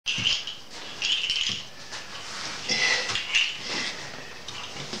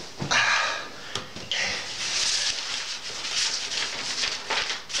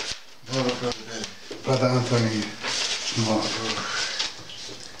Brother Anthony, you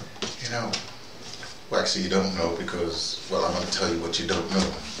know, well, actually you don't know because, well, I'm going to tell you what you don't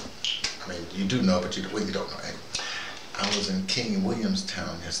know. I mean, you do know, but you don't know. I was in King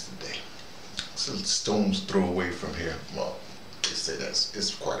Williamstown yesterday. It's a stone's throw away from here. Well, they say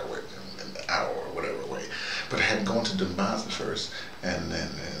it's quite a way, an hour or whatever away. But I had gone to Dumbaza first, and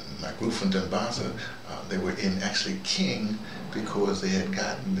my group from Dumbaza, they were in actually King because they had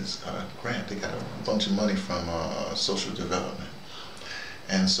gotten this grant. They got a bunch of money from social development,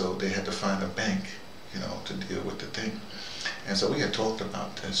 and so they had to find a bank, you know, to deal with the thing. And so we had talked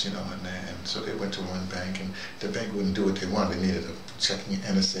about this, you know, and so they went to one bank, and the bank wouldn't do what they wanted. They needed a checking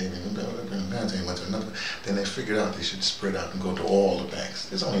and a saving. They went to another. Then they figured out they should spread out and go to all the banks.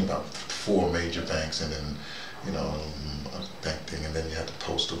 There's only about 4 major banks, and then, you know, a bank thing, and then you have the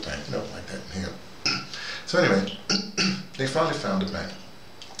postal bank, you know, like that here. So anyway, they finally found a bank.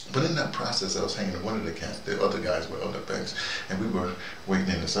 But in that process, I was hanging with one of the cats. The other guys were other banks, and we were waiting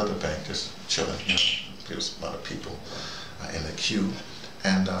in this other bank, just chilling. You know, there was a lot of people in the queue,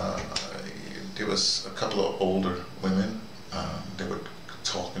 and there was a couple of older women. They were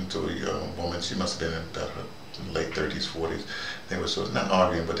talking to a young woman. She must have been in about her late 30s, 40s. They were sort of not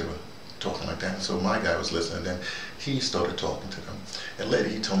arguing, but they were talking like that. And so my guy was listening, and then he started talking to them. And later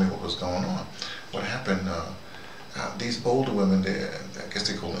he told me what was going on. What happened, these older women, I guess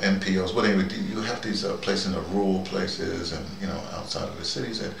they call them NPOs. Well, anyway, you have these places in the rural places and, you know, outside of the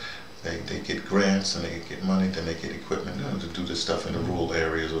cities that they get grants and they get money, then they get equipment, you know, to do this stuff in the rural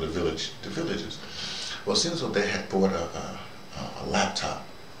areas or the villages. Well, it seems like they had bought a laptop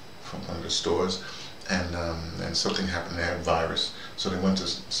from one of the stores, and something happened. They had a virus, so they went to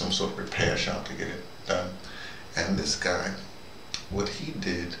some sort of repair shop to get it done. And this guy, what he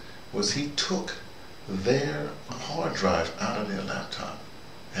did was he took their hard drive out of their laptop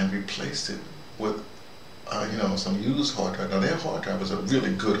and replaced it with you know, some used hard drive. Now their hard drive was a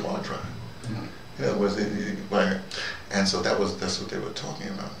really good hard drive. Mm-hmm. You know, it was and so that's what they were talking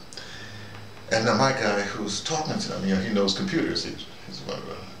about. And now my guy who's talking to them, you know, he knows computers. He's one of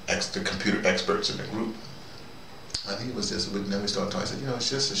the computer experts in the group. And he was just, then we started talking. I said, you know, it's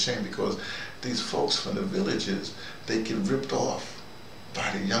just a shame because these folks from the villages, they get ripped off by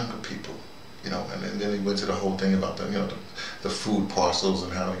the younger people. You know, and then he went to the whole thing about the, you know, the food parcels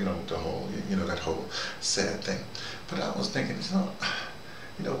and how, you know, the whole, you know, that whole sad thing. But I was thinking,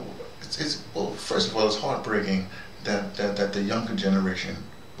 you know, it's well, first of all, it's heartbreaking that the younger generation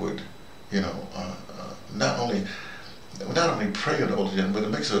would, you know, not only prey on the older generation, but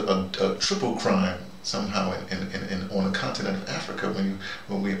it makes a triple crime somehow on the continent of Africa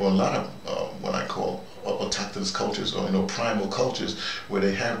when we a lot of what I call autochthonous cultures, or, you know, primal cultures, where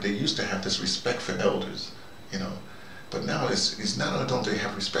they used to have this respect for elders, you know, but now it's not only don't they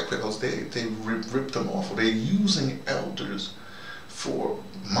have respect for elders, they rip them off, or they're using elders for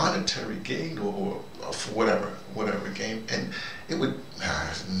monetary gain or for whatever gain, and it would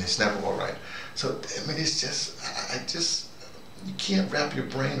it's never all right. So I mean, it's just you can't wrap your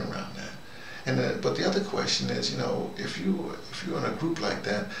brain around that. And but the other question is, you know, if you're in a group like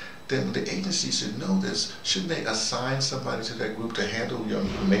that, then the agency should know this. Shouldn't they assign somebody to that group to handle your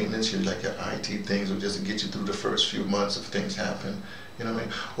maintenance, like your IT things, or just to get you through the first few months if things happen? You know what I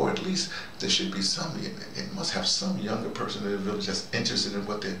mean? Or at least there should be some. It must have some younger person in the village that's interested in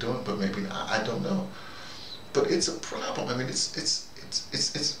what they're doing, but maybe I don't know. But it's a problem. I mean, it's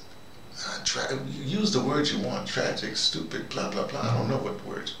you use the words you want: tragic, stupid, blah blah blah. I don't know what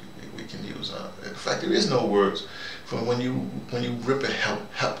words we can use. In fact, there is no words for when you rip a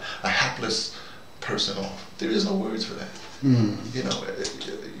hapless person off. There is no words for that. Mm. You know,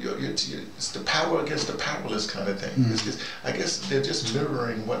 it's the power against the powerless kind of thing. Mm. I guess they're just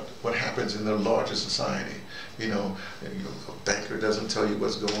mirroring what happens in the larger society. You know, a banker doesn't tell you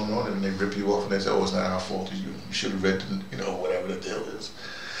what's going on, and they rip you off, and they say, "Oh, it's not our fault. You should have read, you know, whatever the deal is."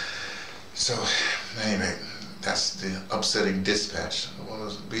 So, anyway, that's the upsetting dispatch. I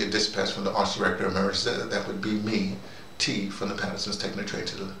want to be a dispatch from the ArtsDirector emeritus. That would be me, T, from the Pattersons, taking the train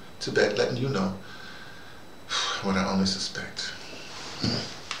to Tibet, letting you know what I only suspect.